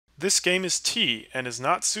This game is T and is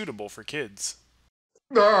not suitable for kids.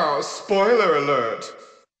 Ah, spoiler alert!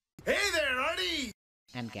 Hey there, Marty!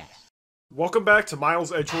 And gas. Welcome back to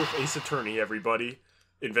Miles Edgeworth Ace Attorney, everybody.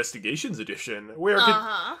 Investigations Edition. We're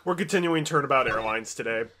continuing Turnabout Airlines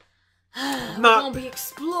today. We're gonna be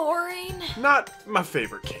exploring. Not my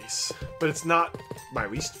favorite case, but it's not my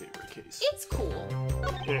least favorite case. It's cool.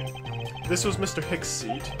 Eh. This was Mr. Hicks'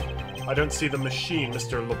 seat. I don't see the machine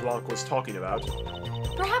Mr. LeBlanc was talking about.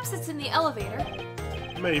 Perhaps it's in the elevator.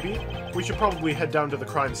 Maybe. We should probably head down to the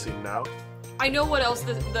crime scene now. I know what else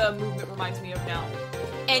the movement reminds me of now.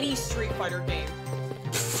 Any Street Fighter game.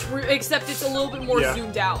 Except it's a little bit more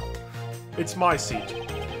zoomed out. It's my seat.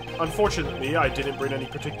 Unfortunately, I didn't bring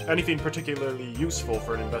anything particularly useful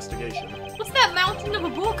for an investigation. What's that mountain of a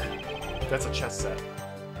book? That's a chess set.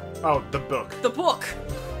 Oh, the book. The book.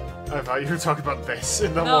 I thought you were talking about this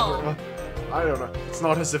in the moment. I don't know. It's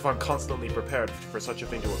not as if I'm constantly prepared for such a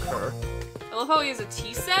thing to occur. I love how he has a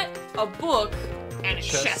tea set, a book, and a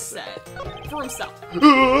chess set. For himself.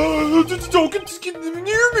 Don't get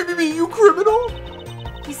near me, you criminal!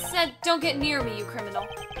 He said, "Don't get near me, you criminal."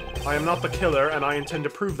 I am not the killer, and I intend to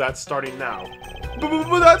prove that starting now.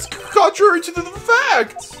 But that's contrary to the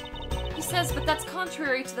facts! He says, but that's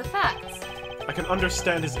contrary to the facts. I can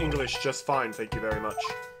understand his English just fine, thank you very much.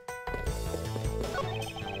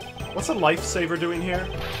 What's a lifesaver doing here?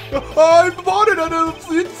 I bought it at a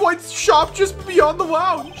in-flight shop just beyond the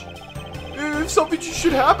lounge. If something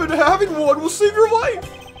should happen, having one will save your life.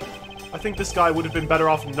 I think this guy would have been better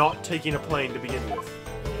off not taking a plane to begin with.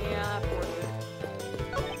 Yeah, poor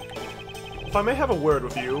dude. If I may have a word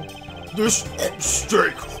with you. This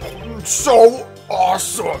steak, so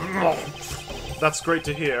awesome! That's great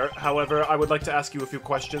to hear. However, I would like to ask you a few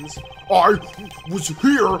questions. I was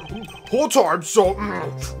here whole time, so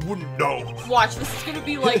wouldn't know. Watch, this is gonna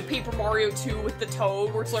be like Paper Mario 2 with the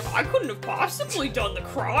toad, where it's like, I couldn't have possibly done the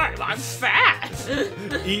crime, I'm fat!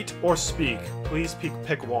 Eat or speak. Please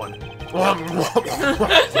pick one.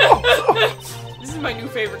 This is my new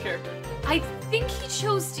favorite character. I think he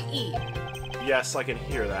chose to eat. Yes, I can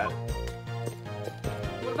hear that.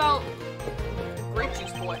 What about Grape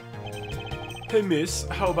Juice Boy? Hey miss,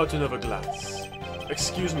 how about another glass?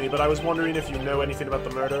 Excuse me, but I was wondering if you know anything about the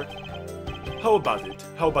murder? How about it?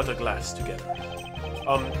 How about a glass together?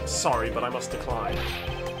 Sorry, but I must decline.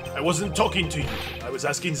 I wasn't talking to you. I was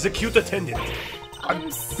asking the cute attendant. I'm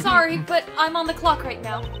sorry, but I'm on the clock right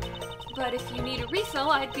now. But if you need a refill,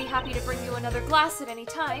 I'd be happy to bring you another glass at any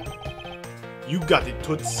time. You got it,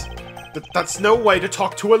 Toots. That's no way to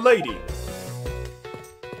talk to a lady.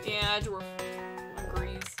 Yeah, dwarf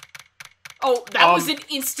agrees. Oh, that was an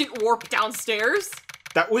instant warp downstairs?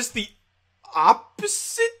 That was the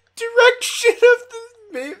opposite direction of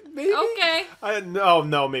the... Maybe? Okay.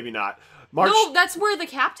 No, maybe not. No, that's where the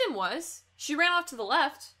captain was. She ran off to the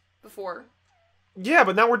left before. Yeah,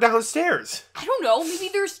 but now we're downstairs. I don't know. Maybe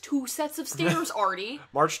there's two sets of stairs, Artie.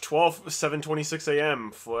 March 12th, 7:26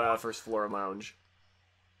 a.m., first floor lounge.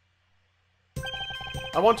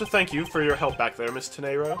 I want to thank you for your help back there, Miss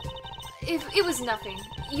Tenero. It was nothing.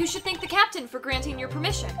 You should thank the captain for granting your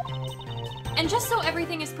permission. And just so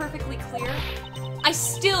everything is perfectly clear, I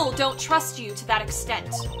still don't trust you to that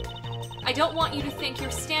extent. I don't want you to think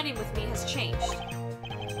your standing with me has changed.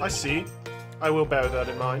 I see. I will bear that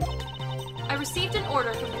in mind. I received an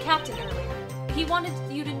order from the captain earlier. He wanted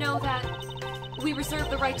you to know that we reserve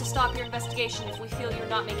the right to stop your investigation if we feel you're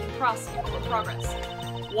not making progress.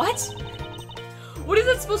 What? What is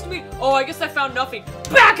that supposed to mean? Oh, I guess I found nothing.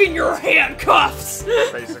 Back in your handcuffs!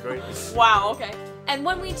 Basically. Wow, okay. And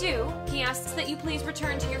when we do, he asks that you please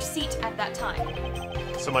return to your seat at that time.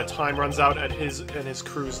 So my time runs out at his and his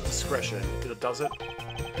crew's discretion, does it?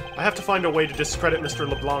 I have to find a way to discredit Mr.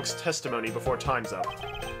 LeBlanc's testimony before time's up.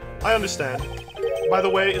 I understand. By the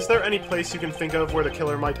way, is there any place you can think of where the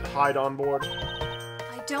killer might hide on board?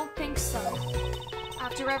 I don't think so.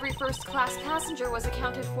 After every first-class passenger was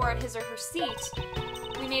accounted for at his or her seat,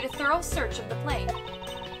 we made a thorough search of the plane.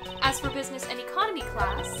 As for business and economy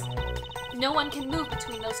class, no one can move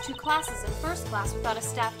between those two classes in first class without a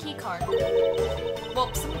staff key card.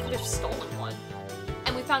 Well, someone could have stolen one.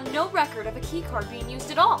 And we found no record of a key card being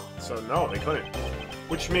used at all. So no, they couldn't.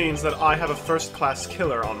 Which means that I have a first-class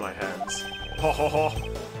killer on my hands. Ho ho ho.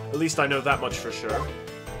 At least I know that much for sure.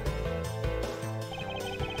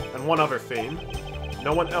 And one other thing.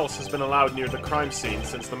 No one else has been allowed near the crime scene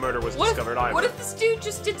since the murder was discovered either. What if this dude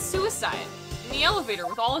just did suicide? In the elevator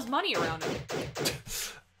with all his money around him?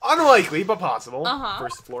 Unlikely, but possible. Uh-huh.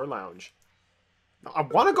 First floor lounge. I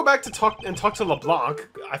want to go back to talk to LeBlanc.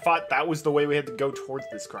 I thought that was the way we had to go towards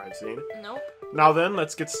this crime scene. Nope. Now then,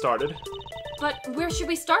 let's get started. But where should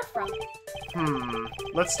we start from?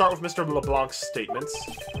 Let's start with Mr. LeBlanc's statements.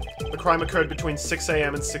 The crime occurred between 6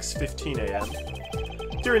 a.m. and 6:15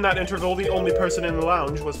 a.m. During that interval, the only person in the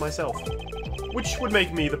lounge was myself, which would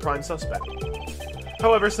make me the prime suspect.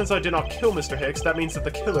 However, since I did not kill Mr. Hicks, that means that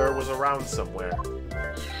the killer was around somewhere.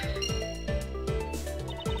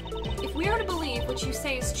 If we are to believe what you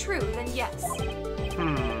say is true, then yes.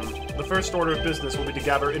 The first order of business will be to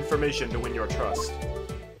gather information to win your trust.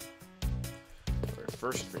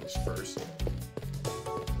 First things first.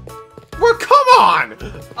 Well, come on!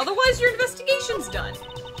 Otherwise, your investigation's done.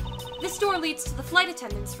 This door leads to the flight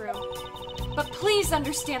attendant's room. But please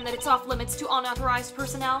understand that it's off limits to unauthorized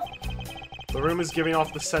personnel. The room is giving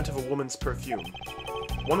off the scent of a woman's perfume.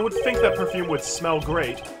 One would think that perfume would smell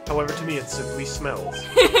great, however to me it simply smells.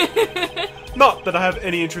 Not that I have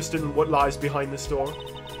any interest in what lies behind this door.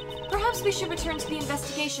 Perhaps we should return to the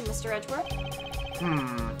investigation, Mr. Edgeworth.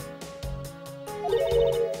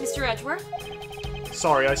 Mr. Edgeworth?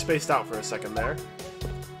 Sorry, I spaced out for a second there.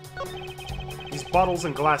 These bottles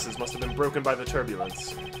and glasses must have been broken by the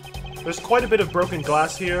turbulence. There's quite a bit of broken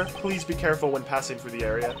glass here. Please be careful when passing through the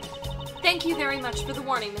area. Thank you very much for the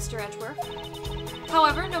warning, Mr. Edgeworth.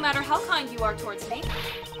 However, no matter how kind you are towards me,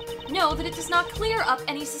 know that it does not clear up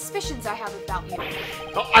any suspicions I have about you.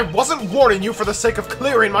 I wasn't warning you for the sake of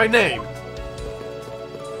clearing my name!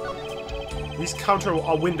 These counter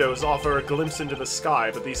windows offer a glimpse into the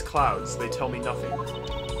sky, but these clouds, they tell me nothing.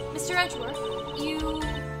 Mr. Edgeworth, you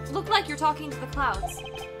look like you're talking to the clouds.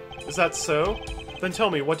 Is that so? Then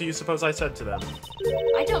tell me, what do you suppose I said to them?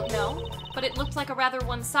 I don't know, but it looked like a rather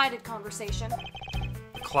one-sided conversation.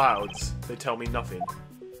 The clouds, they tell me nothing.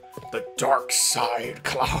 The dark side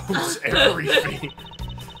clouds everything.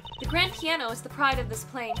 The grand piano is the pride of this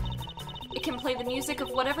plane. It can play the music of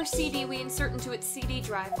whatever CD we insert into its CD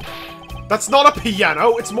drive. That's not a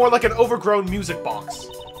piano, it's more like an overgrown music box.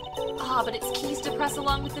 Ah, but its keys to press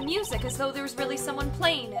along with the music as though there's really someone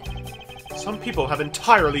playing it. Some people have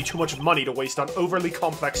entirely too much money to waste on overly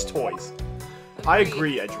complex toys. I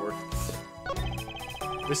agree, Edgeworth.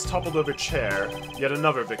 This toppled over chair, yet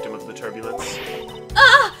another victim of the turbulence.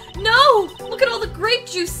 Ah! No! Look at all the grape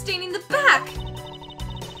juice staining the back!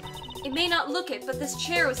 It may not look it, but this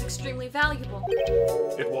chair was extremely valuable.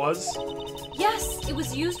 It was? Yes, it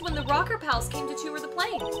was used when the Rocker Pals came to tour the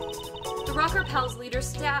plane. The Rocker Pals leader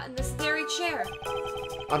sat in this very chair.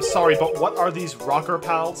 I'm sorry, but what are these Rocker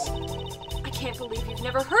Pals? I can't believe you've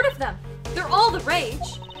never heard of them. They're all the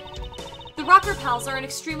rage. The Rocker Pals are an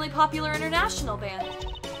extremely popular international band.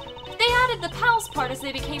 They added the pals part as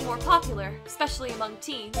they became more popular, especially among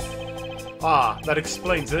teens. Ah, that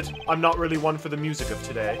explains it. I'm not really one for the music of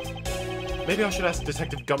today. Maybe I should ask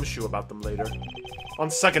Detective Gumshoe about them later. On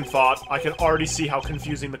second thought, I can already see how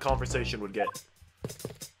confusing the conversation would get.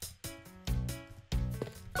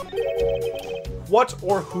 What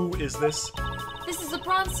or who is this? This is a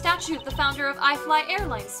bronze statue of the founder of iFly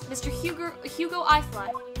Airlines, Mr. Hugo iFly.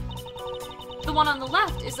 The one on the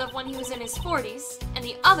left is of when he was in his 40s, and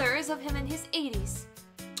the other is of him in his 80s.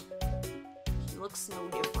 He looks no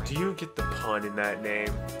different. Do you get the pun in that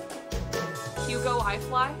name? Hugo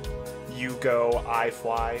iFly? Hugo,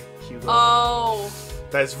 iFly, Hugo. Oh,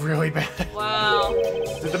 That's really bad. wow.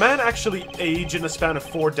 Did the man actually age in the span of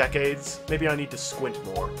 4 decades? Maybe I need to squint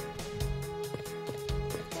more.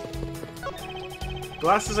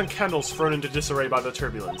 Glasses and candles thrown into disarray by the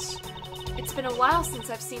turbulence. It's been a while since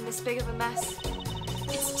I've seen this big of a mess.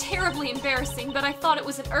 It's terribly embarrassing, but I thought it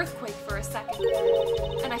was an earthquake for a second.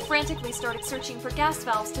 And I frantically started searching for gas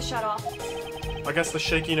valves to shut off. I guess the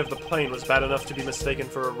shaking of the plane was bad enough to be mistaken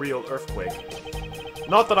for a real earthquake.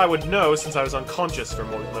 Not that I would know, since I was unconscious for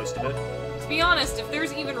most of it. To be honest, if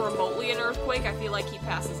there's even remotely an earthquake, I feel like he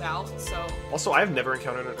passes out, so... Also, I've never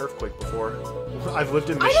encountered an earthquake before. I've lived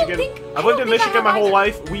in I don't Michigan. think- I I've lived don't in think I Michigan my have whole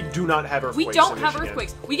either. life. We do not have earthquakes. We don't in have Michigan.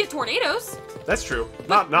 earthquakes. We get tornadoes. That's true.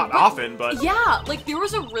 Not often, but Yeah, like there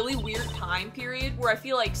was a really weird time period where I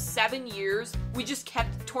feel like 7 years we just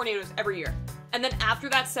kept tornadoes every year. And then after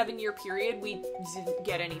that 7-year period, we didn't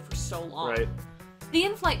get any for so long. right. The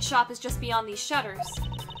in-flight shop is just beyond these shutters.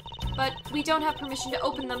 But we don't have permission to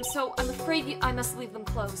open them, so I'm afraid I must leave them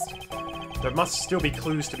closed. There must still be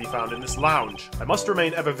clues to be found in this lounge. I must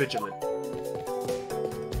remain ever vigilant.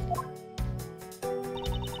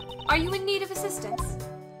 Are you in need of assistance?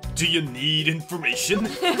 Do you need information?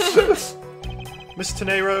 Miss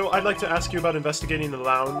Tenero, I'd like to ask you about investigating the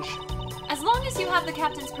lounge. As long as you have the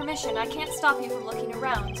captain's permission, I can't stop you from looking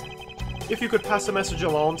around. If you could pass a message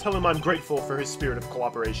along, tell him I'm grateful for his spirit of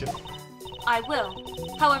cooperation. I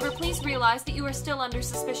will. However, please realize that you are still under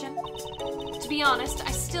suspicion. To be honest,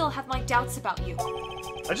 I still have my doubts about you.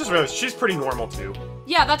 I just realized she's pretty normal too.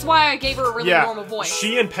 Yeah, that's why I gave her a really normal voice.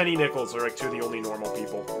 She and Penny Nichols are like two of the only normal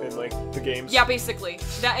people in like the games. Yeah, basically.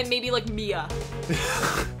 That and maybe like Mia.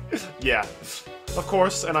 Yeah. Of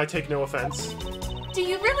course, and I take no offense. Do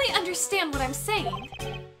you really understand what I'm saying?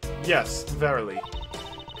 Yes, verily.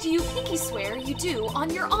 Do you pinky swear you do on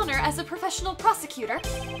your honor as a professional prosecutor?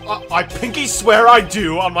 I pinky swear I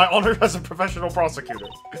do on my honor as a professional prosecutor.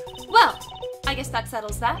 Well, I guess that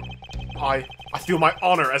settles that. I feel my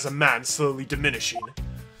honor as a man slowly diminishing.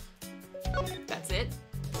 That's it?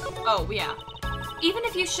 Oh, yeah. Even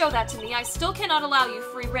if you show that to me, I still cannot allow you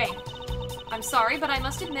free reign. I'm sorry, but I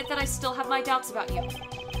must admit that I still have my doubts about you.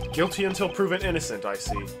 Guilty until proven innocent, I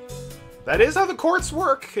see. That is how the courts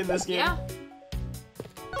work in this game. Yeah.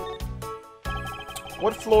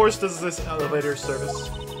 What floors does this elevator service?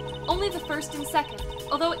 Only the first and second,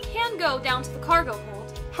 although it can go down to the cargo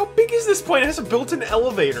hold. How big is this plane? It has a built-in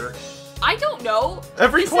elevator. I don't know.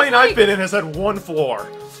 Every This is plane like- I've been in has had one floor.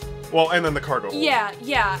 Well, and then the cargo hold.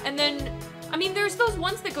 Yeah, and then, I mean, there's those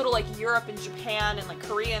ones that go to, like, Europe and Japan and, like,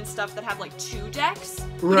 Korea and stuff that have, like, 2 decks.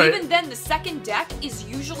 Right. But even then, the second deck is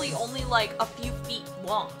usually only, like, a few feet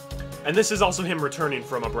long. And this is also him returning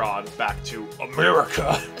from abroad back to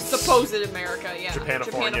America. Supposed America, yeah.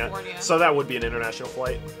 Japanifornia. So that would be an international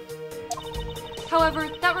flight. However,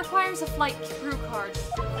 that requires a flight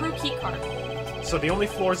crew key card. So the only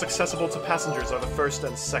floors accessible to passengers are the first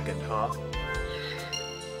and second, huh?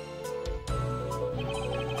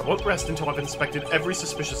 I won't rest until I've inspected every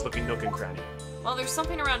suspicious-looking nook and cranny. Well, there's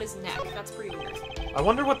something around his neck. That's pretty weird. I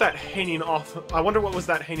wonder what that hanging off. I wonder what was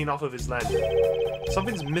that hanging off of his lanyard.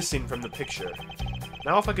 Something's missing from the picture.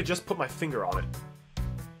 Now, if I could just put my finger on it.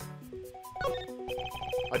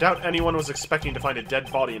 I doubt anyone was expecting to find a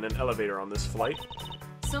dead body in an elevator on this flight.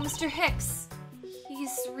 So, Mr. Hicks,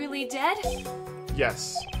 he's really dead?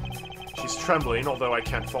 Yes. She's trembling, although I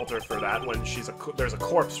can't fault her for that when there's a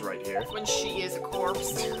corpse right here. When she is a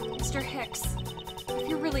corpse. Mr. Hicks, if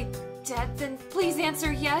you're really dead, then please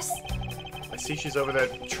answer yes. I see she's over there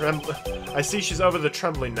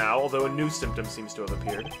trembling now, although a new symptom seems to have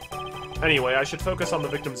appeared. Anyway, I should focus on the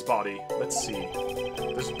victim's body. Let's see.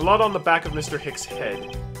 There's blood on the back of Mr. Hicks'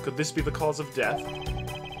 head. Could this be the cause of death?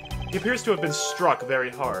 He appears to have been struck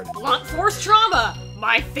very hard. Blunt force trauma!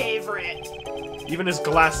 My favorite! Even his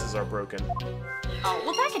glasses are broken. Oh,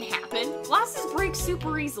 well that can happen. Glasses break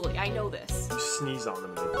super easily, I know this. You sneeze on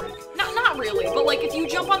them and they break. Not really, but like if you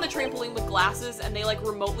jump on the trampoline with glasses and they like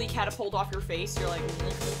remotely catapult off your face, you're like,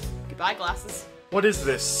 goodbye glasses. What is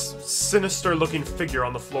this sinister-looking figure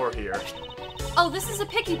on the floor here? Oh, this is a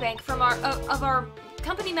piggy bank from our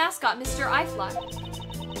company mascot, Mr. iFly.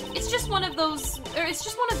 It's just one of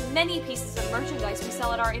many pieces of merchandise we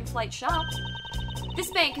sell at our in-flight shop. This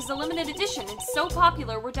bank is a limited edition. It's so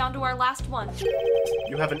popular, we're down to our last one.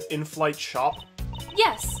 You have an in-flight shop?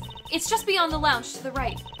 Yes, it's just beyond the lounge to the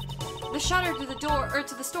right. The shutter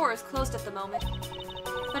to the store is closed at the moment.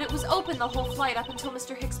 But it was open the whole flight up until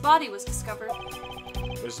Mr. Hicks' body was discovered.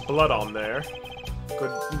 There's blood on there.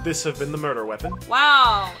 Could this have been the murder weapon?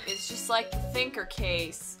 Wow, it's just like the Thinker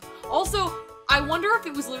case. Also, I wonder if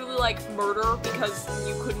it was literally like murder because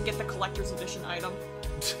you couldn't get the collector's edition item.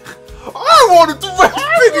 I wanted the red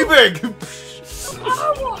piggy bank!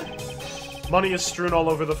 Money is strewn all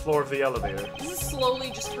over the floor of the elevator. This is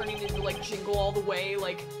slowly just turning into like Jingle All the Way,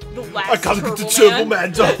 like the last I gotta Turbo get the Turbo Man.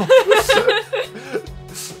 Man done.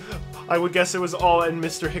 I would guess it was all in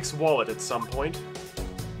Mr. Hicks' wallet at some point.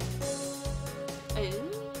 Is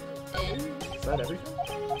that everything?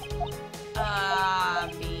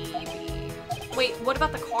 Maybe. Wait, what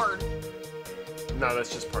about the card? No,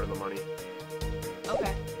 that's just part of the money.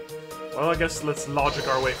 Okay. Well, I guess let's logic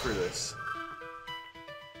our way through this.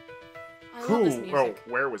 I love this music. Oh,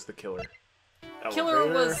 where was the killer? Killer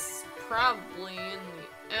Elevator? was probably in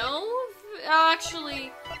the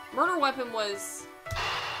actually, murder weapon was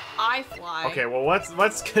iFly. Okay, well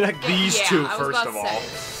let's connect these two I was first about of to all.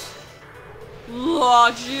 say.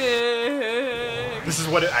 Logic. This is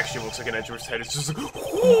what it actually looks like in Edgeworth's head. It's just like,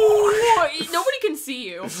 Nobody can see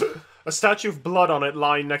you. a statue of blood on it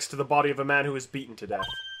lying next to the body of a man who was beaten to death.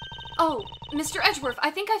 Oh, Mr. Edgeworth,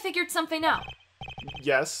 I think I figured something out.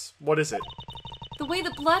 Yes? What is it? The way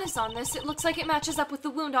the blood is on this, it looks like it matches up with the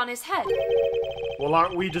wound on his head. Well,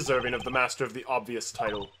 aren't we deserving of the master of the obvious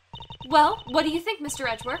title? Well, what do you think, Mr.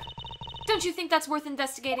 Edgeworth? Don't you think that's worth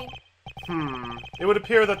investigating? It would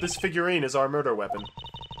appear that this figurine is our murder weapon.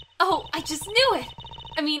 Oh, I just knew it!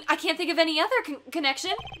 I mean, I can't think of any other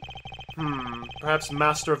connection. Perhaps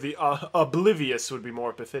master of the oblivious would be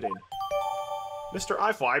more befitting. Mr.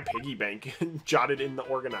 iFly Piggy Bank jotted in the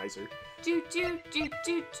organizer. Do.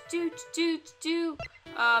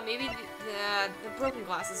 Maybe the broken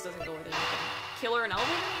glasses doesn't go with anything. Killer and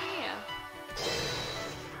elevator? Yeah.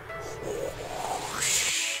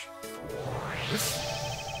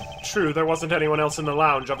 True, there wasn't anyone else in the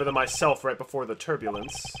lounge other than myself right before the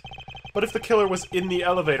turbulence. But if the killer was in the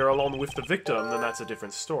elevator along with the victim, then that's a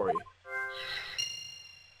different story.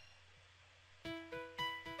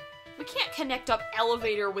 We can't connect up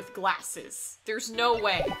elevator with glasses. There's no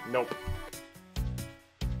way. Nope.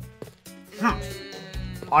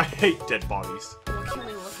 I hate dead bodies. What can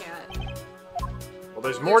we look at? Well,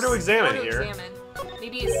 there's more to examine here.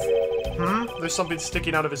 Maybe it's... There's something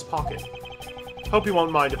sticking out of his pocket. Hope you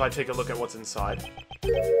won't mind if I take a look at what's inside.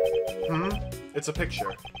 It's a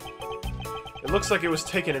picture. It looks like it was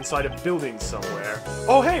taken inside a building somewhere.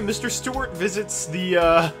 Oh, hey, Mr. Stewart visits the,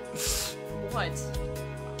 What?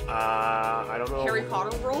 I don't know. Harry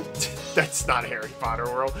Potter world? That's not Harry Potter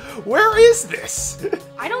world. Where is this?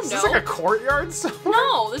 I don't know. Is this like a courtyard somewhere?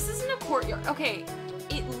 No, this isn't a courtyard. Okay,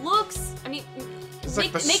 it looks... I mean, It's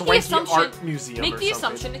like the make the Swanky assumption... Art Museum Make or the something.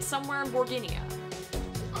 assumption it's somewhere in Borginia.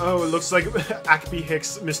 Oh, it looks like Ackby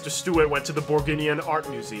Hicks, Mr. Stewart, went to the Borginian Art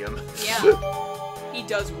Museum. Yeah. He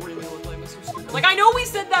does really look like Mr. Stewart. Like, I know we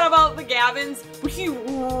said that about the Gavins, but he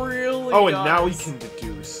really Oh, does. and now he can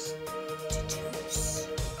deduce.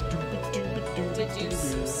 Deduce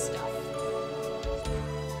some stuff.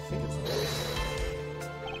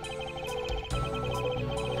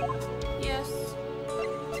 Yes.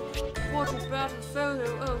 What about a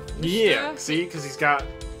photo of Mr. Yeah, see? Because he's got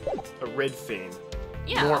a red thing.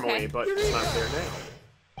 Yeah, Normally, okay. but it's not there now.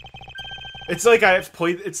 It's like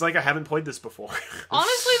It's like I haven't played this before.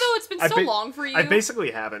 Honestly, though, it's been so long for you. I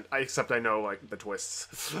basically haven't, except I know like the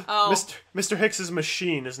twists. Oh. Mr. Hicks's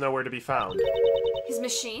machine is nowhere to be found. His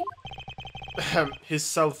machine? His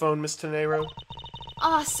cell phone, Miss Tenero.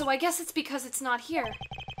 Ah, so I guess it's because it's not here.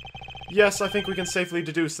 Yes, I think we can safely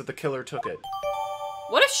deduce that the killer took it.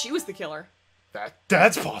 What if she was the killer?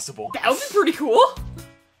 That's possible. That would be pretty cool.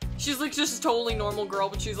 She's like just a totally normal girl,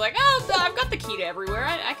 but she's like, oh, I've got the key to everywhere.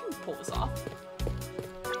 I can pull this off.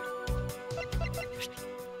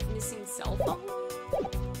 Missing cell phone?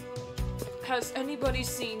 Has anybody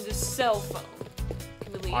seen the cell phone?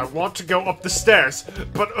 Can we leave? I want to go up the stairs,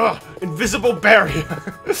 but invisible barrier.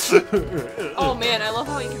 Oh man, I love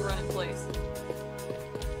how you can run in place.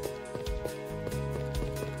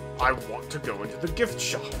 I want to go into the gift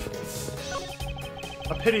shop.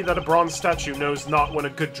 A pity that a bronze statue knows not when a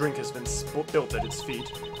good drink has been built at its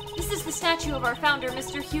feet. This is the statue of our founder,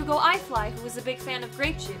 Mr. Hugo iFly, who was a big fan of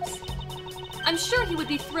grape juice. I'm sure he would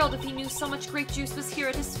be thrilled if he knew so much grape juice was here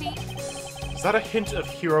at his feet. Is that a hint of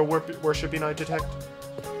hero worshipping I detect?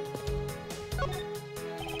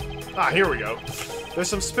 Ah, here we go. There's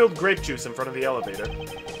some spilled grape juice in front of the elevator.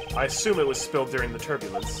 I assume it was spilled during the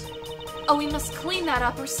turbulence. Oh, we must clean that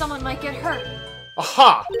up or someone might get hurt.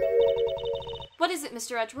 Aha! What is it,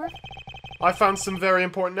 Mr. Edgeworth? I found some very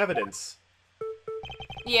important evidence.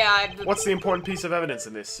 Yeah. What's the important piece of evidence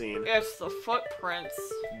in this scene? It's the footprints.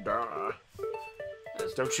 Duh.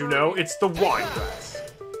 It's Don't you know? It's the wine glass.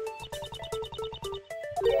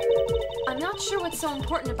 I'm not sure what's so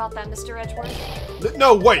important about that, Mr. Edgeworth.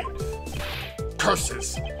 No, wait!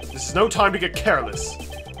 Curses! This is no time to get careless.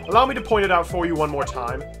 Allow me to point it out for you one more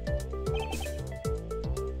time.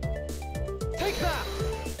 Take that!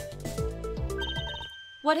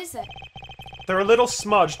 What is it? They're a little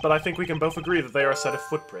smudged, but I think we can both agree that they are a set of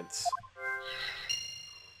footprints.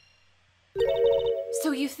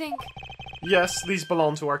 So you think... Yes, these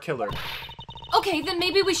belong to our killer. Okay, then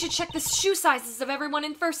maybe we should check the shoe sizes of everyone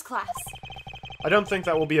in first class. I don't think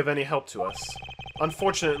that will be of any help to us.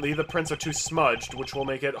 Unfortunately, the prints are too smudged, which will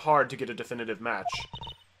make it hard to get a definitive match.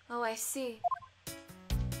 Oh, I see.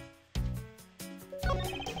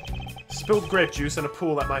 Spilled grape juice in a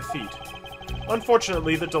pool at my feet.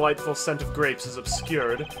 Unfortunately, the delightful scent of grapes is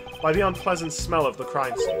obscured by the unpleasant smell of the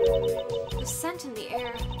crime scene. The scent in the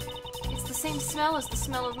air. It's the same smell as the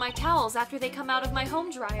smell of my towels after they come out of my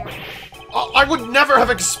home dryer. I would never have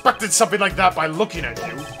expected something like that by looking at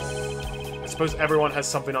you. I suppose everyone has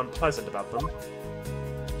something unpleasant about them.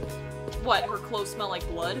 What, her clothes smell like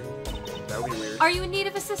blood? That would be weird. Are you in need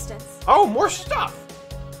of assistance? Oh, more stuff!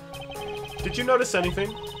 Did you notice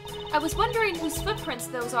anything? I was wondering whose footprints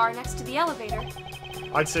those are next to the elevator.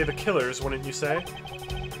 I'd say the killers, wouldn't you say?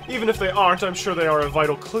 Even if they aren't, I'm sure they are a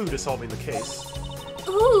vital clue to solving the case.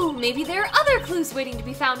 Ooh, maybe there are other clues waiting to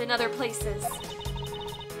be found in other places.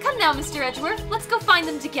 Come now, Mr. Edgeworth, let's go find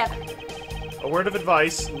them together. A word of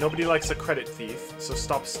advice, nobody likes a credit thief, so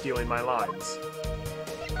stop stealing my lines.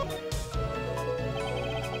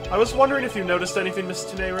 I was wondering if you noticed anything, Miss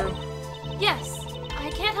Teneru? Yes, I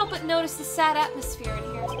can't help but notice the sad atmosphere in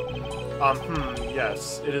here.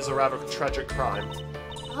 Yes. It is a rather tragic crime.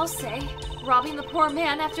 I'll say, robbing the poor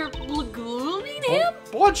man after bludgeoning him?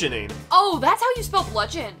 Bludgeoning? Oh, that's how you spell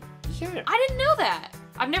bludgeon. Yeah. I didn't know that.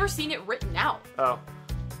 I've never seen it written out. Oh.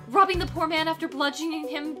 Robbing the poor man after bludgeoning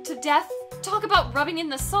him to death? Talk about rubbing in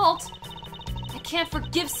the salt. I can't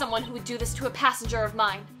forgive someone who would do this to a passenger of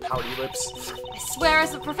mine. Pouty lips. I swear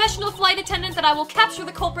as a professional flight attendant that I will capture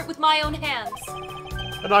the culprit with my own hands.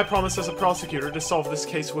 And I promise as a prosecutor to solve this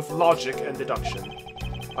case with logic and deduction.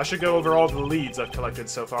 I should go over all the leads I've collected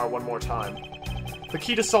so far one more time. The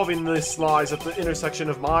key to solving this lies at the intersection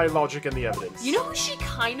of my logic and the evidence. You know who she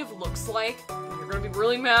kind of looks like? You're gonna be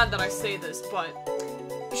really mad that I say this, but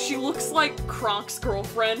she looks like Kronk's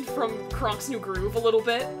girlfriend from Kronk's New Groove a little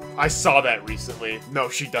bit. I saw that recently. No,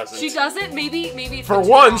 she doesn't. She doesn't? Maybe it's For the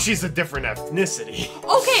one, top. she's a different ethnicity.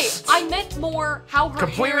 Okay, I meant more how her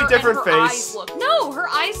Completely hair different and her face. eyes look. No, her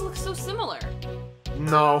eyes look so similar.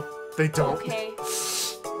 No, they don't. Okay.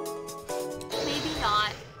 Maybe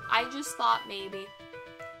not. I just thought maybe.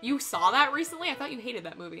 You saw that recently? I thought you hated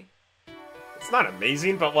that movie. It's not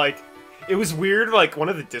amazing, but like, it was weird. Like one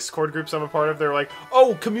of the Discord groups I'm a part of, they're like,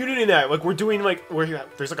 "Oh, community net. Like we're doing like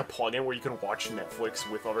there's like a plugin where you can watch Netflix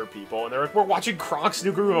with other people," and they're like, "We're watching Kronk's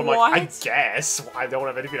New Groove." I'm like, "I What? guess I don't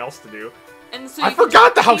have anything else to do." And so I you can forgot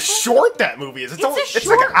talk to how people? short that movie is. It's like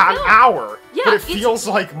short an film. hour, Yeah, but it it's- feels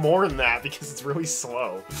like more than that because it's really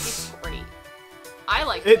slow. It's great. I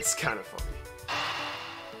like it. It's kind of funny.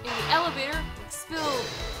 In the elevator, it spilled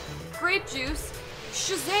grape juice.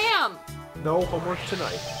 Shazam! No homework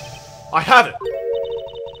tonight. I have it.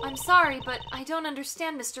 I'm sorry, but I don't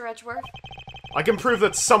understand, Mr. Edgeworth. I can prove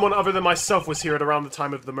that someone other than myself was here at around the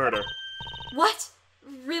time of the murder. What?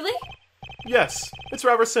 Really? Yes, it's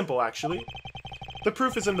rather simple, actually. The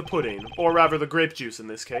proof is in the pudding, or rather the grape juice in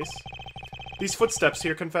this case. These footsteps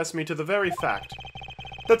here confess me to the very fact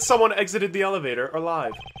that someone exited the elevator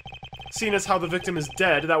alive. Seeing as how the victim is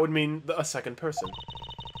dead, that would mean a second person.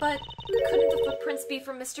 But couldn't the footprints be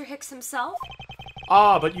from Mr. Hicks himself?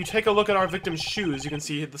 Ah, but you take a look at our victim's shoes, you can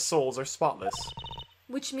see the soles are spotless.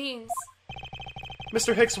 Which means...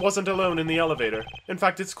 Mr. Hicks wasn't alone in the elevator. In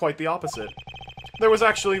fact, it's quite the opposite. There was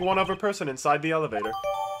actually one other person inside the elevator.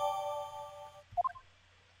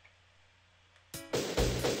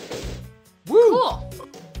 Woo! Cool.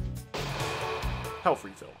 Health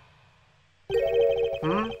refill.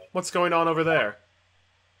 What's going on over there?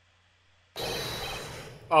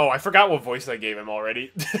 Oh, I forgot what voice I gave him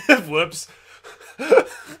already. Whoops. It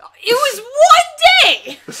was one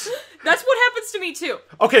day! That's what happens to me too.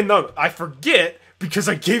 Okay, no, I forget because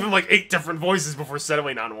I gave him like 8 different voices before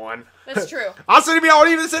settling on one. That's true. I'll send you out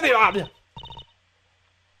even send it on.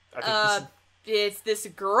 Is this a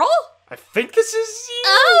girl? I think this is you.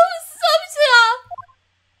 Oh,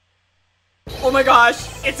 Samsa! Oh my gosh,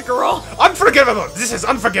 it's a girl. Unforgivable! This is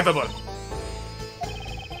unforgivable!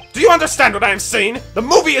 Do you understand what I am saying? The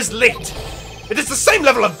movie is late! It is the same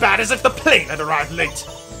level of bad as if the plane had arrived late!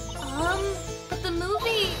 But the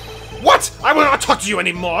movie... What? I will not talk to you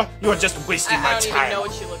anymore! You are just wasting I my don't time! even know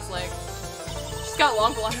what she looks like. She's got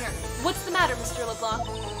long blonde hair. What's the matter, Mr.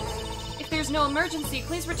 LeBlanc? If there's no emergency,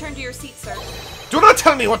 please return to your seat, sir. Do not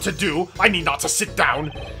tell me what to do! I need not to sit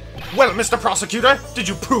down! Well, Mr. Prosecutor, did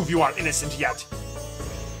you prove you are innocent yet?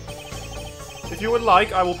 If you would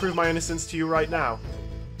like, I will prove my innocence to you right now.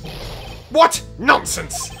 What?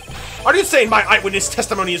 Nonsense! Are you saying my eyewitness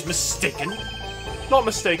testimony is mistaken? Not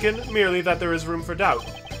mistaken, merely that there is room for doubt.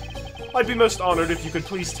 I'd be most honored if you could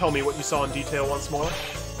please tell me what you saw in detail once more.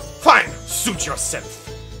 Fine! Suit yourself!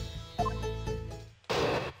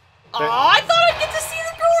 Oh, I thought I'd get to see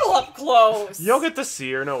the girl up close. You'll get to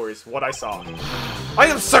see her, no worries, what I saw. I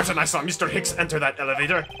am certain I saw Mr. Hicks enter that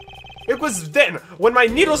elevator. It was then, when my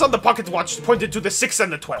needles on the pocket watch pointed to the 6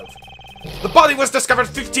 and the 12. The body was discovered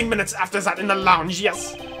 15 minutes after that in the lounge,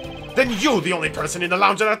 yes. Then you, the only person in the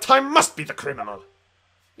lounge at that time, must be the criminal.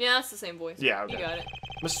 Yeah, that's the same voice. Yeah, okay. You got it.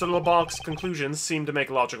 Mr. LeBlanc's conclusions seem to make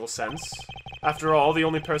logical sense. After all, the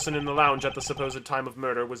only person in the lounge at the supposed time of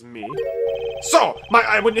murder was me. So, my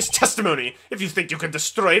eyewitness testimony! If you think you can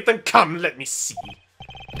destroy it, then come, let me see.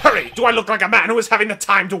 Hurry! Do I look like a man who is having the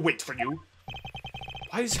time to wait for you?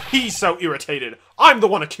 Why is he so irritated? I'm the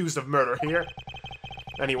one accused of murder here.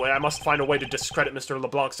 Anyway, I must find a way to discredit Mr.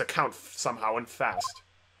 LeBlanc's account somehow and fast.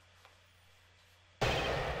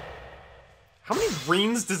 How many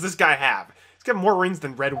rings does this guy have? He's got more rings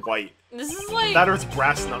than Red White. This is like That or it's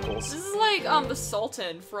brass knuckles. this is like the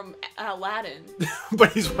Sultan from Aladdin.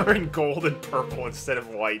 But he's wearing gold and purple instead of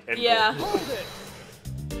white and Yeah. gold.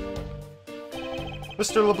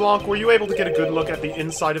 Mr. LeBlanc, were you able to get a good look at the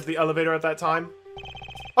inside of the elevator at that time?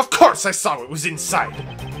 Of course I saw it was inside.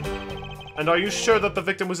 And are you sure that the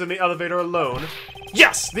victim was in the elevator alone?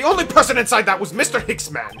 Yes, the only person inside that was Mr.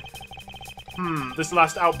 Hicksman. This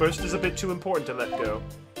last outburst is a bit too important to let go.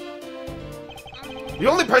 The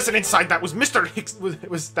only person inside that was Mr. Hicks.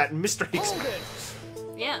 Was that Mr.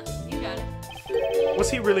 Hicksman? Yeah, you got it. Was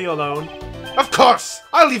he really alone? Of course!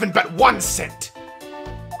 I'll even bet 1 cent.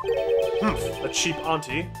 A cheap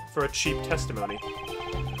auntie for a cheap testimony.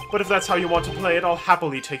 But if that's how you want to play it, I'll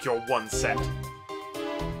happily take your 1 cent.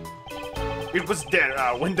 It was there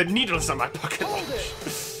when the needles on my pocket watch.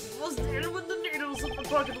 Was there with the needles in the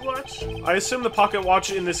pocket watch? I assume the pocket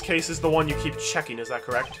watch in this case is the one you keep checking, is that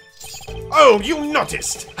correct? Oh, you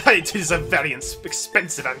noticed! It is a very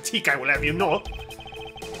expensive antique, I will have you know.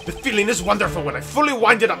 The feeling is wonderful when I fully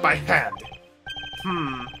wind it up by hand.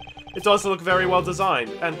 It does look very well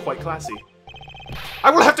designed, and quite classy. I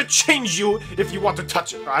will have to change you if you want to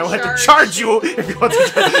touch it. I will have to Charge. charge you if you want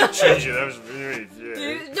to change you. That was very...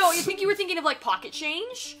 No, you think you were thinking of like pocket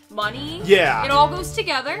change? Money? Yeah. It all goes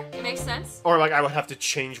together. It makes sense. Or like I would have to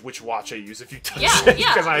change which watch I use if you touch Yeah, it.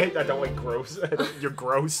 yeah. Because I don't like gross. You're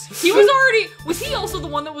gross. He was already. Was he also the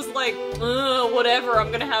one that was like, whatever,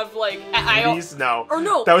 I'm gonna have like. These? No. Or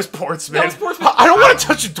no. That was Portsmouth. That was Portsmouth. I don't want to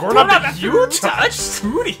touch a doorknob Doorknob that that you you touched.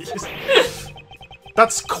 Cooties.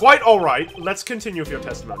 That's quite alright. Let's continue with your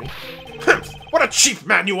testimony. What a cheap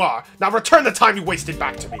man you are! Now return the time you wasted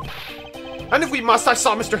back to me. And if we must, I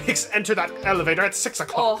saw Mr. Hicks enter that elevator at 6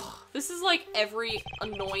 o'clock. Oh, this is like every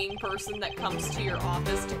annoying person that comes to your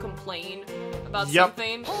office to complain about Yep.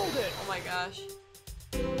 something. Hold it. Oh my gosh.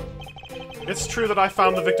 It's true that I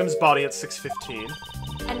found the victim's body at 6:15.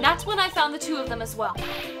 And that's when I found the 2 of them as well.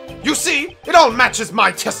 You see? It all matches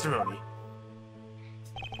my testimony.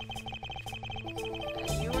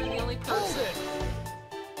 And you were the only person.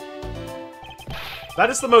 That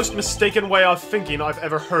is the most mistaken way of thinking I've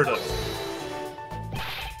ever heard of.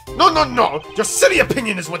 No, no, no! Your silly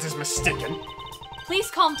opinion is what is mistaken.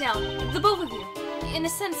 Please calm down, the both of you. In a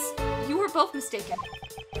sense, you were both mistaken.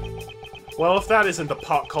 Well, if that isn't the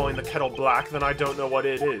pot calling the kettle black, then I don't know what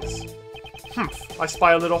it is. I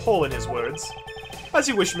spy a little hole in his words. As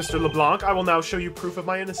you wish, Mr. LeBlanc, I will now show you proof of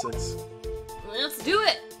my innocence. Let's do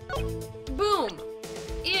it. Boom.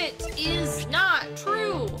 It is not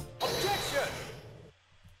true. Objection.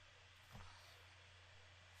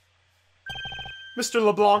 Mr.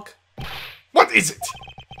 LeBlanc, What is it?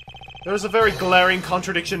 there is a very glaring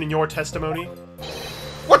contradiction in your testimony.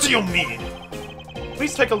 What do you mean?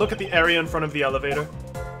 Please take a look at the area in front of the elevator.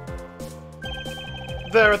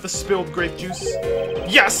 There at the spilled grape juice.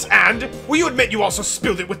 Yes, and? Will you admit you also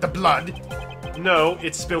spilled it with the blood? No,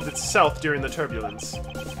 it spilled itself during the turbulence.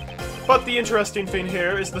 But the interesting thing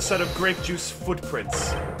here is the set of grape juice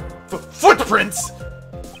footprints. Footprints?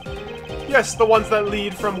 Yes, the ones that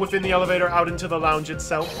lead from within the elevator out into the lounge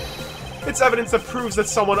itself. It's evidence that proves that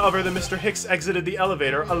someone other than Mr. Hicks exited the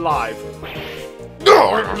elevator alive.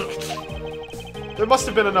 There must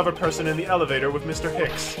have been another person in the elevator with Mr.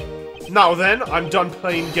 Hicks. Now then, I'm done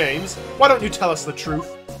playing games. Why don't you tell us the truth?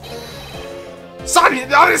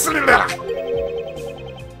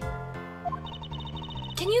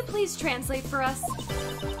 Can you please translate for us?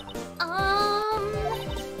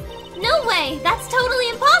 No way! That's totally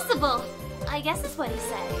impossible! I guess that's what he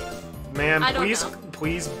said. Man, I don't please, know.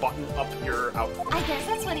 please button up your outfit. I guess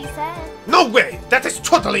that's what he said. No way! That is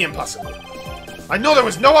totally impossible! I know there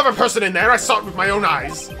was no other person in there. I saw it with my own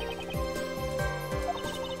eyes.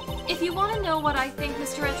 If you want to know what I think,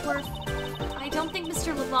 Mr. Edgeworth, I don't think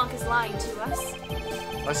Mr. LeBlanc is lying to us.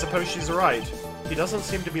 I suppose she's right. He doesn't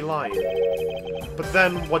seem to be lying. But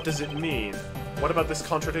then, what does it mean? What about this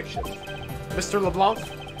contradiction? Mr. LeBlanc,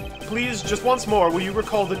 please, just once more, will you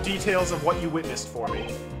recall the details of what you witnessed for me?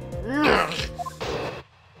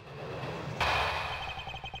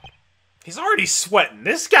 He's already sweating.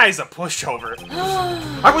 This guy's a pushover.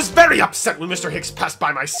 I was very upset when Mr. Hicks passed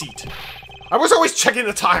by my seat. I was always checking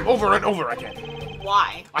the time over and over again.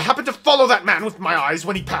 Why? I happened to follow that man with my eyes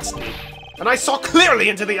when he passed me, and I saw clearly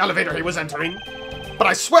into the elevator he was entering. But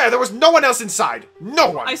I swear there was no one else inside. No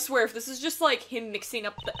one. I swear, if this is just like him mixing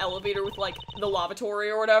up the elevator with like the lavatory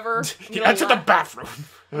or whatever, He entered the bathroom.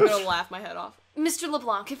 I'm gonna laugh my head off. Mr.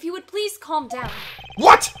 LeBlanc, if you would please calm down.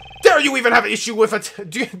 What? Dare you even have an issue with it?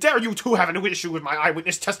 Dare you two have an issue with my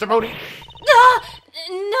eyewitness testimony?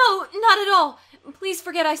 No, not at all. Please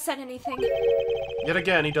forget I said anything. Yet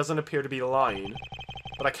again, he doesn't appear to be lying.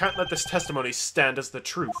 But I can't let this testimony stand as the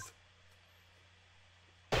truth.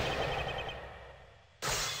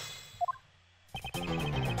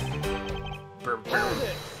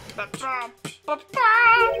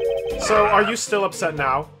 So, are you still upset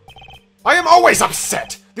now? I am always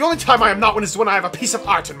upset! The only time I am not is when I have a piece of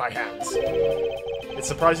art in my hands. It's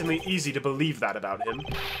surprisingly easy to believe that about him.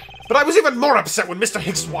 But I was even more upset when Mr.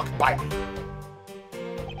 Hicks walked by me.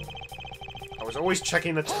 I was always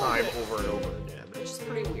checking the time over and over again. Which is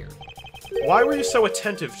pretty weird. Why were you so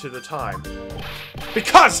attentive to the time?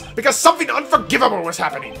 Because something unforgivable was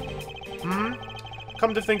happening.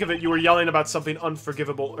 Come to think of it, you were yelling about something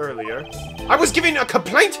unforgivable earlier. I was giving a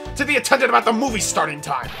complaint to the attendant about the movie starting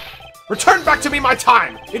time. Return back to me my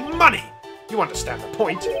time, in money. You understand the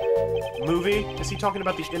point. Movie? Is he talking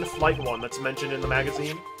about the in-flight one that's mentioned in the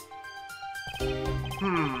magazine?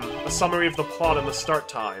 A summary of the plot and the start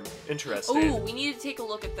time. Interesting. Ooh, we need to take a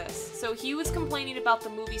look at this. So he was complaining about the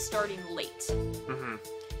movie starting late.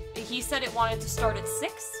 He said it wanted to start at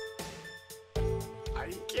 6?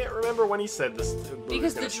 I can't remember when he said this.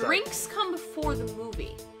 Because the drinks come before the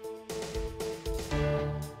movie.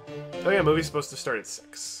 Oh yeah, movie's supposed to start at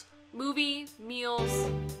 6. Movie, meals,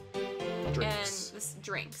 Drinks. and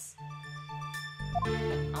drinks.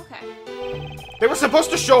 Okay. They were supposed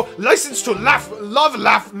to show License to Love,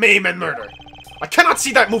 Laugh, Maim, and Murder. I cannot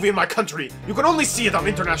see that movie in my country. You can only see it on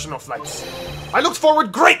international flights. I looked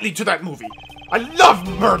forward greatly to that movie. I love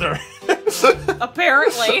murder.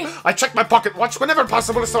 Apparently. I checked my pocket watch whenever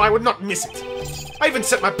possible so I would not miss it. I even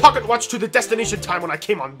set my pocket watch to the destination time when I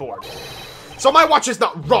came on board. So my watch is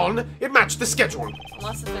not wrong, it matched the schedule.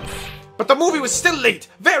 Unless if it's... But the movie was still late,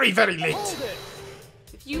 very, very late.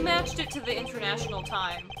 If you matched it to the international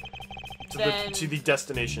time, then... To the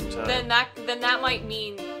destination time. Then that might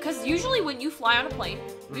mean... Because usually when you fly on a plane,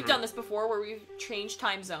 we've done this before where we've changed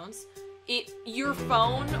time zones, your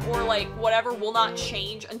phone or like whatever will not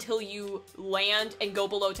change until you land and go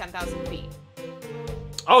below 10,000 feet.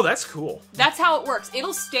 Oh, that's cool. That's how it works.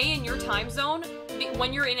 It'll stay in your time zone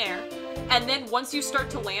when you're in air, and then once you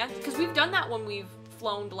start to land, because we've done that when we've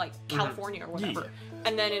flown to like California or whatever,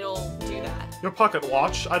 and then it'll do that. Your pocket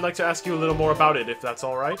watch, I'd like to ask you a little more about it, if that's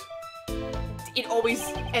alright. It always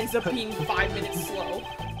ends up being 5 minutes slow.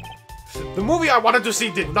 The movie I wanted to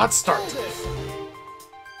see did not start.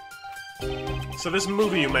 So this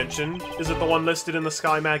movie you mentioned, is it the one listed in the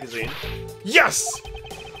Sky magazine? Yes!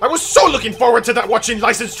 I was so looking forward to that watching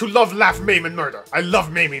License to Love, Laugh, Maim, and Murder. I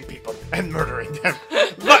love maiming people and murdering them.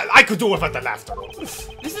 But I could do without the laughter. This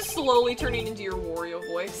is slowly turning into your Wario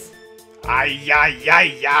voice. Ay, ay,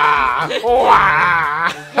 ay,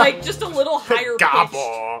 ay. Like, just a little higher pitched.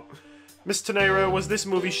 Gobble. Miss Tenero, was this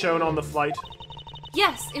movie shown on the flight?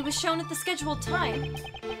 Yes, it was shown at the scheduled time.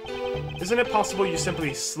 Isn't it possible you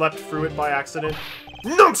simply slept through it by accident?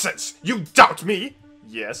 Nonsense! You doubt me?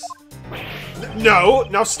 Yes. No,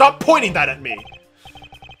 now stop pointing that at me.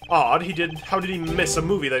 Odd, how did he miss a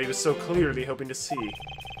movie that he was so clearly hoping to see?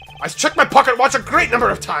 I checked my pocket watch a great number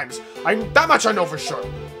of times. That much I know for sure.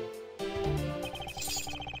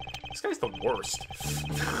 This guy's the worst.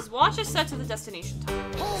 His watch is set to the destination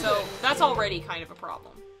time, so that's already kind of a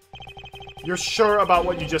problem. You're sure about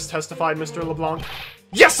what you just testified, Mr. LeBlanc?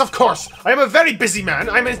 Yes, of course! I am a very busy man.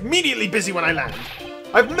 I'm immediately busy when I land.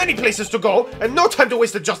 I have many places to go, and no time to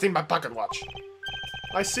waste adjusting my pocket watch.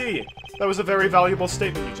 I see. That was a very valuable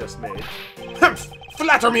statement you just made. Humph!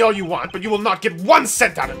 Flatter me all you want, but you will not get 1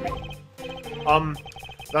 cent out of me.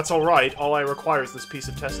 That's alright. All I require is this piece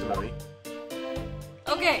of testimony.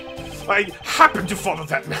 Okay, I happened to follow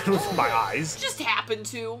that man with my eyes. just happened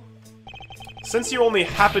to. Since you only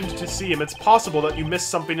happened to see him, it's possible that you missed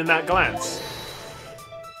something in that glance.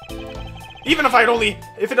 Even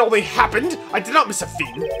if it only happened, I did not miss a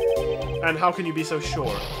thing. And how can you be so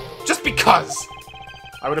sure? Just because.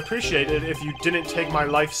 I would appreciate it if you didn't take my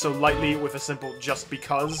life so lightly with a simple just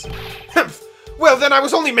because. Humph! Well, then I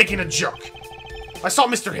was only making a joke. I saw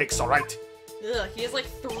Mr. Hicks, alright? Ugh, he has like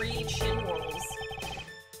 3 chin rolls.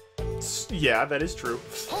 Yeah, that is true.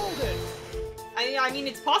 I mean,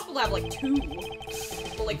 it's possible to have like 2,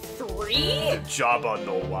 but like 3? Jabba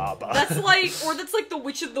no Waba. That's like the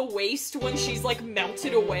Witch of the Waste when she's like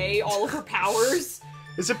melted away all of her powers.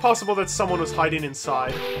 Is it possible that someone was hiding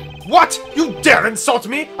inside? What? You dare insult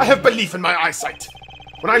me? I have belief in my eyesight.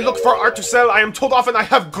 When I look for art to sell, I am told often I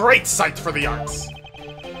have great sight for the arts.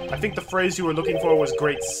 I think the phrase you were looking for was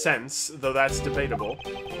great sense, though that's debatable.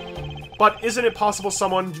 But isn't it possible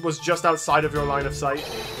someone was just outside of your line of sight?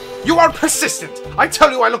 You are persistent. I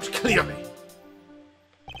tell you I looked clearly.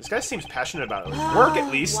 This guy seems passionate about it. Work,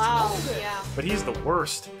 at least. Wow, yeah. But he's the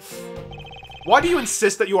worst. Why do you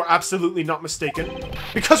insist that you are absolutely not mistaken?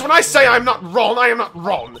 Because when I say I am not wrong, I am not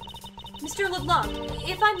wrong. Mr. LeBlanc,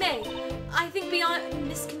 if I may, I think beyond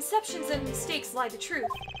misconceptions and mistakes lie the truth.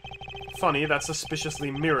 Funny, that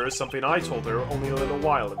suspiciously mirrors something I told her only a little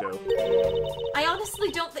while ago. I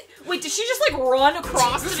honestly don't think. Wait, did she just like run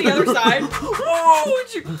across to the other side?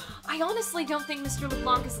 Oh, I honestly don't think Mr.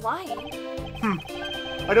 LeBlanc is lying.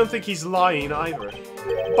 I don't think he's lying either.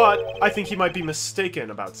 But I think he might be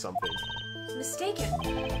mistaken about something. Mistaken.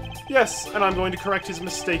 Yes, and I'm going to correct his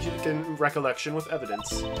mistaken recollection with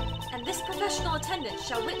evidence. And this professional attendant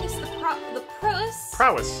shall witness the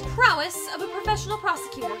prowess of a professional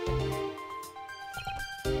prosecutor.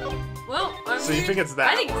 well, I So you mean, think it's that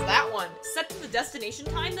I think one? it's that one. Set to the destination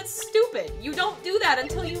time? That's stupid. You don't do that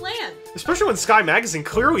until you land. Especially when Sky Magazine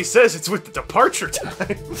clearly says it's with the departure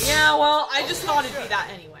time. Yeah, well, I just thought it'd be that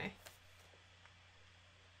anyway.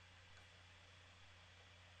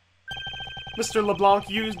 Mr. LeBlanc,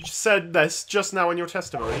 you said this just now in your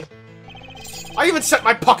testimony. I even set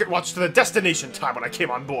my pocket watch to the destination time when I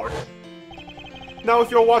came on board. Now,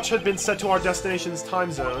 if your watch had been set to our destination's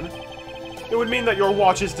time zone, it would mean that your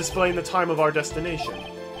watch is displaying the time of our destination.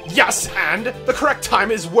 Yes, and the correct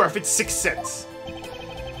time is worth its 6 cents.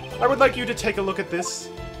 I would like you to take a look at this.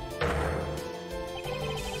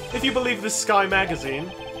 If you believe this Sky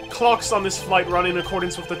Magazine, clocks on this flight run in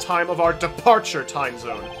accordance with the time of our departure time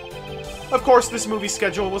zone. Of course, this movie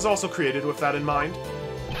schedule was also created with that in mind.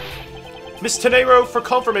 Miss Tenero, for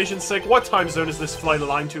confirmation's sake, what time zone is this flight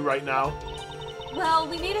aligned to right now? Well,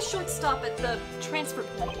 we made a short stop at the transfer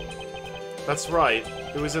point. That's right.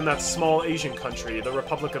 It was in that small Asian country, the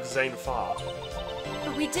Republic of Zane Fa.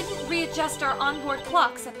 But we didn't readjust our onboard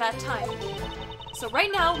clocks at that time. So right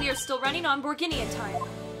now, we are still running on Borginian time.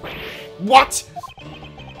 What?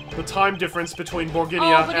 The time difference between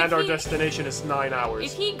Borginia but and if our he- destination is 9 hours.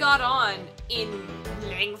 If he got on in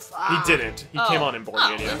Langfa... He didn't. He came on in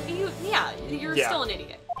Borginia. You're Yeah. still an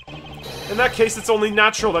idiot. In that case, it's only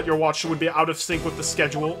natural that your watch would be out of sync with the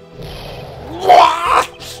schedule. What?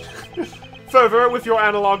 Further, with your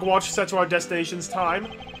analog watch set to our destination's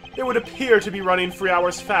time, it would appear to be running 3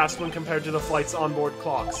 hours fast when compared to the flight's onboard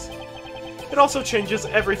clocks. It also changes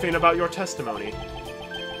everything about your testimony.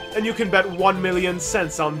 And you can bet 1,000,000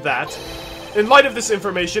 cents on that. In light of this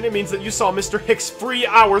information, it means that you saw Mr. Hicks 3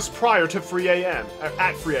 hours prior to 3 a.m.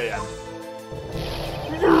 At 3 a.m.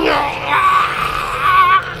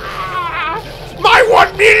 My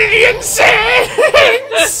 1,000,000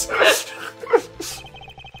 cents!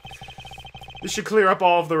 This should clear up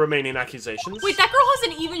all of the remaining accusations. Wait, that girl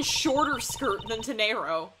has an even shorter skirt than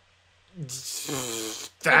Tenero.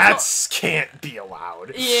 That can't be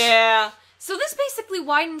allowed. Yeah. So this basically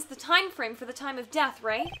widens the time frame for the time of death,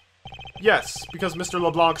 right? Yes, because Mr.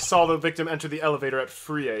 LeBlanc saw the victim enter the elevator at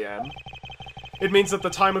 3 a.m. It means that the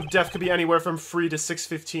time of death could be anywhere from 3 to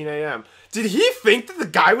 6:15 a.m. Did he think that the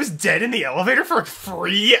guy was dead in the elevator for like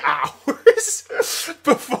 3 hours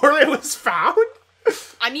before it was found?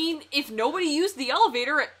 I mean, if nobody used the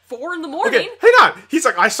elevator at 4 in the morning... Okay, hang on. He's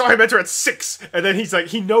like, I saw him enter at 6, and then he's like,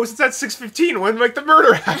 he knows it's at 6:15 when like the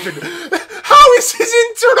murder happened. How is his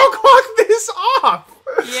internal clock this off?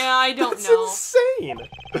 Yeah, I don't That's know. insane.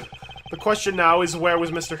 The question now is, where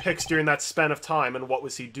was Mr. Hicks during that span of time, and what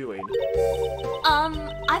was he doing?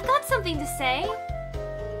 I've got something to say.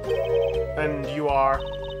 And you are...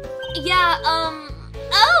 Yeah,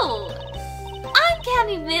 oh! I'm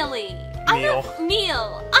Cammy Millie.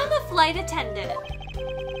 Neil. I'm a flight attendant.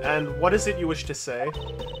 And what is it you wish to say?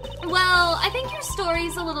 Well, I think your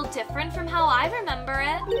story's a little different from how I remember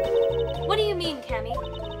it. What do you mean, Cammy?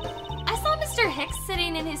 I saw Mr. Hicks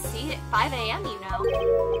sitting in his seat at 5 a.m., you know.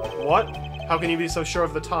 What? How can you be so sure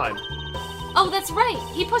of the time? Oh, that's right.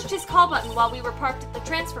 He pushed his call button while we were parked at the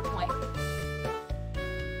transfer point.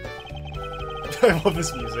 I love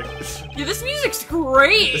this music. Yeah, this music's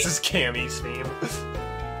great! This is Cammy's theme.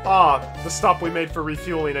 Ah, the stop we made for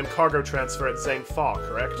refueling and cargo transfer at Zane Fa,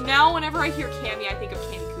 correct? Now, whenever I hear Cammy, I think of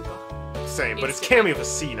Cammy Koopa. Same, but it's Cammy with a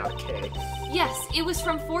C, not a K. Yes, it was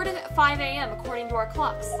from 4 to 5 a.m. according to our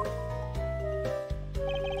clocks.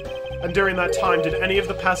 And during that time, did any of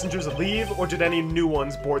the passengers leave, or did any new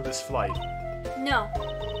ones board this flight? No,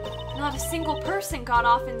 not a single person got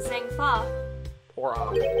off in Zhangfa. Or,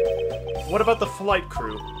 what about the flight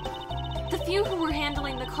crew? The few who were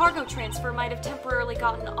handling the cargo transfer might have temporarily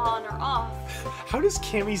gotten on or off. How does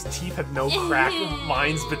Cammy's teeth have no crack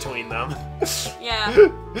lines between them? Yeah.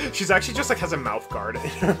 She's actually just like has a mouth guard in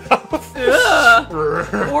her mouth.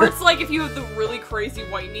 Or it's like if you have the really crazy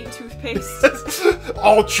whitening toothpaste.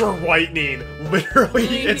 Ultra whitening. Literally,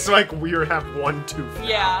 it's like we have one tooth.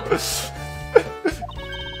 Yeah.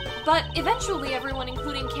 But eventually everyone,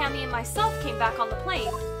 including Cammy and myself, came back on the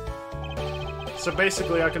plane. So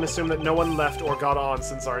basically, I can assume that no one left or got on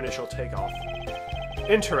since our initial takeoff.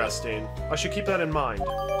 Interesting. I should keep that in mind.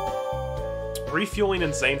 Refueling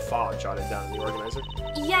in Zane Fa, jotted down in the organizer.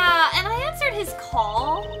 Yeah, and I answered his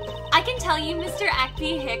call. I can tell you Mr.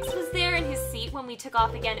 Ackby Hicks was there in his seat when we took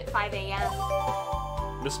off again at 5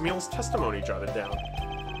 a.m. Miss Meal's testimony jotted down.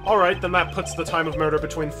 Alright, then that puts the time of murder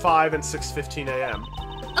between 5 and 6:15 a.m.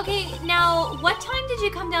 Okay, now, what time did you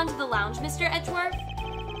come down to the lounge, Mr. Edgeworth?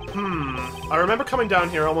 I remember coming down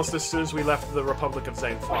here almost as soon as we left the Republic of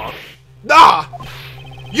Zane Fa. Ah!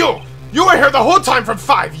 You were here the whole time from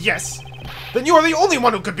 5, yes? Then you are the only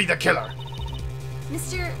one who could be the killer.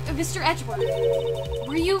 Mr. Edgeworth,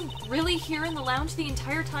 were you really here in the lounge the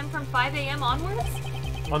entire time from 5 a.m. onwards?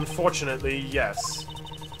 Unfortunately, yes.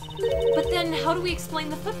 But then, how do we explain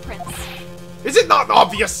the footprints? Is it not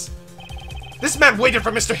obvious? This man waited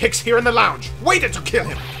for Mr. Hicks here in the lounge, waited to kill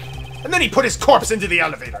him, and then he put his corpse into the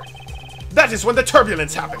elevator. That is when the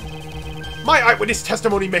turbulence happened. My eyewitness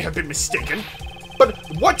testimony may have been mistaken, but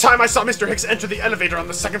what time I saw Mr. Hicks enter the elevator on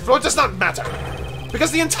the 2nd floor does not matter,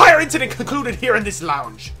 because the entire incident concluded here in this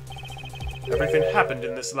lounge. Everything happened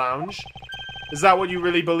in this lounge. Is that what you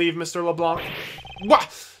really believe, Mr. LeBlanc?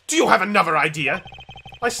 What? Do you have another idea?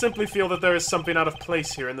 I simply feel that there is something out of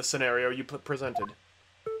place here in the scenario you presented.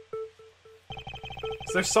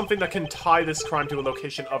 Is there something that can tie this crime to a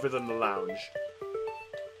location other than the lounge?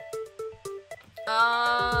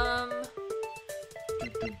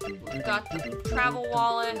 We've got the travel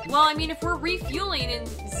wallet. Well, I mean, if we're refueling in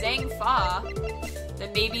Zhang Fa,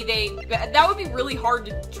 then maybe that would be really hard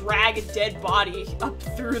to drag a dead body up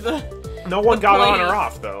through the... No one got on plane. or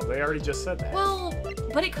off, though. They already just said that. Well,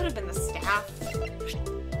 but it could have been the staff.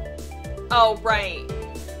 Oh, right.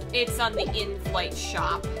 It's on the in-flight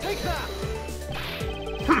shop.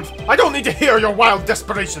 I don't need to hear your wild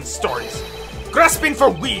desperation stories. Grasping for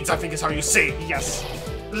weeds, I think is how you say it, yes.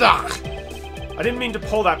 Ugh. I didn't mean to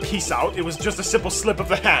pull that piece out. It was just a simple slip of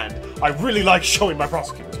the hand. I really like showing my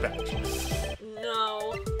prosecutor's badge.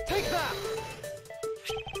 No.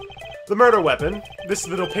 The murder weapon, this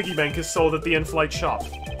little piggy bank, is sold at the in-flight shop.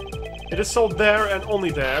 It is sold there and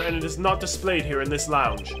only there, and it is not displayed here in this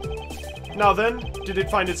lounge. Now then, did it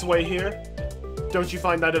find its way here? Don't you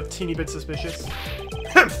find that a teeny bit suspicious?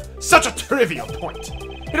 Humph! Such a trivial point.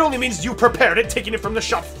 It only means you prepared it, taking it from the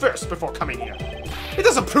shop first before coming here. It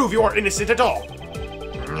doesn't prove you are innocent at all.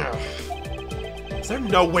 Ugh. Is there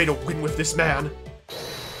no way to win with this man?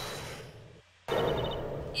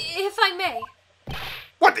 If I may.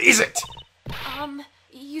 What is it?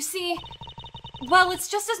 You see... Well, it's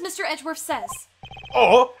just as Mr. Edgeworth says.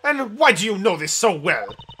 Oh, and why do you know this so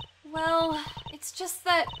well? Well, it's just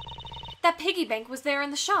that... That piggy bank was there in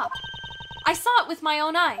the shop. I saw it with my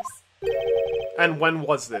own eyes. And when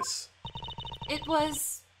was this? It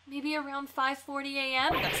was... maybe around 5:40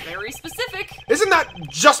 a.m.? That's very specific. Isn't that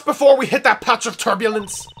just before we hit that patch of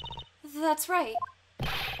turbulence? That's right.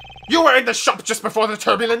 You were in the shop just before the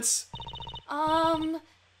turbulence?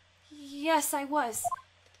 Yes, I was.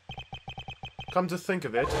 Come to think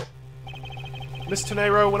of it, Miss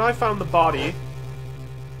Tenero, when I found the body,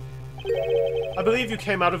 I believe you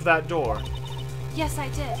came out of that door. Yes, I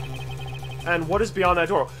did. And what is beyond that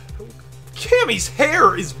door? Cammy's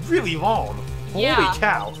hair is really long. Yeah. Holy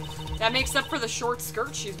cow. That makes up for the short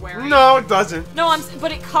skirt she's wearing. No, it doesn't. No,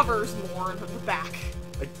 but it covers more of the back.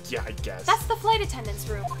 Yeah, I guess. That's the flight attendant's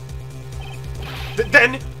room.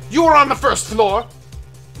 Then, you were on the first floor?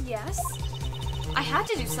 Yes. I had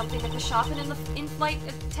to do something at the shop and in the in-flight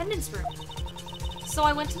attendant's room. So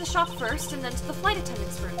I went to the shop first and then to the flight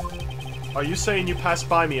attendant's room. Are you saying you passed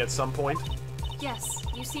by me at some point? Yes,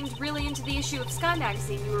 you seemed really into the issue of Sky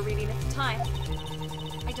magazine you were reading at the time.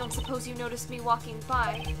 I don't suppose you noticed me walking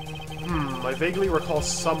by. I vaguely recall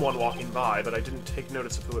someone walking by, but I didn't take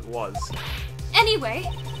notice of who it was. Anyway,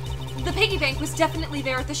 the piggy bank was definitely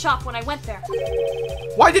there at the shop when I went there.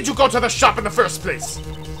 Why did you go to the shop in the first place?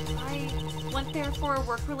 I went there for a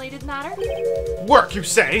work-related matter. Work, you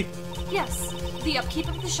say? Yes, the upkeep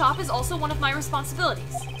of the shop is also one of my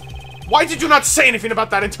responsibilities. Why did you not say anything about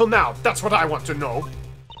that until now? That's what I want to know.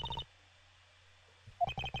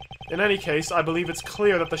 In any case, I believe it's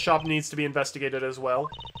clear that the shop needs to be investigated as well.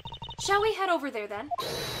 Shall we head over there then?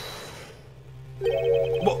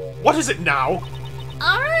 What is it now?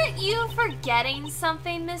 Aren't you forgetting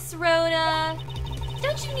something, Miss Rhoda?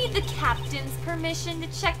 Don't you need the captain's permission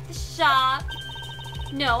to check the shop?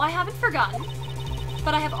 No, I haven't forgotten.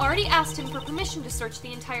 But I have already asked him for permission to search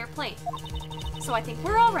the entire plane. So I think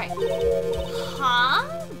we're all right.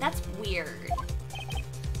 Huh? That's weird.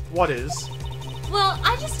 What is? Well,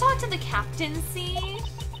 I just talked to the captain, see?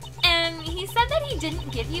 And he said that he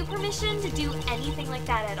didn't give you permission to do anything like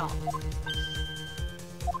that at all.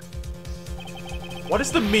 What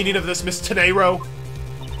is the meaning of this, Miss Tenero?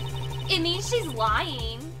 It means she's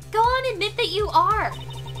lying. Go on, admit that you are.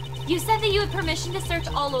 You said that you had permission to search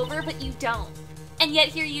all over, but you don't. And yet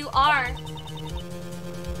here you are.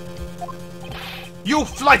 You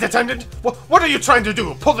flight attendant! What are you trying to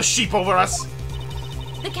do? Pull the sheep over us?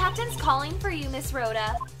 The captain's calling for you, Miss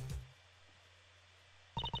Rhoda.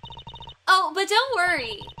 Oh, but don't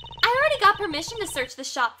worry. I already got permission to search the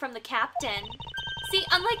shop from the captain. See,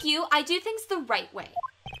 unlike you, I do things the right way.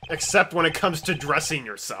 Except when it comes to dressing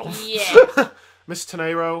yourself. Yeah. Miss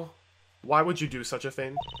Tenero, why would you do such a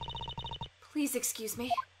thing? Please excuse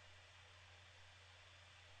me.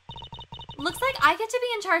 Looks like I get to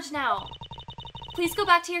be in charge now. Please go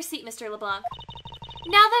back to your seat, Mr. LeBlanc.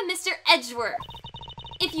 Now then, Mr. Edgeworth.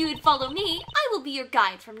 If you would follow me, I will be your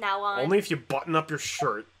guide from now on. Only if you button up your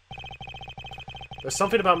shirt. There's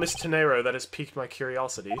something about Miss Tenero that has piqued my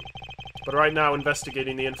curiosity. But right now,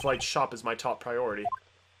 investigating the in-flight shop is my top priority.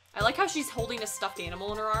 I like how she's holding a stuffed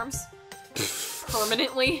animal in her arms.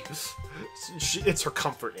 Permanently. It's her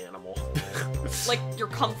comfort animal. Like your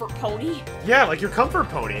comfort pony. Yeah, like your comfort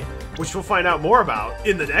pony, which we'll find out more about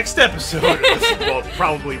in the next episode. Well,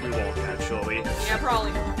 probably we won't, actually. Yeah,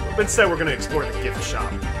 probably. But instead, we're going to explore the gift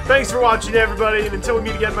shop. Thanks for watching, everybody, and until we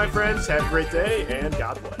meet again, my friends, have a great day, and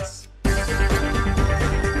God bless.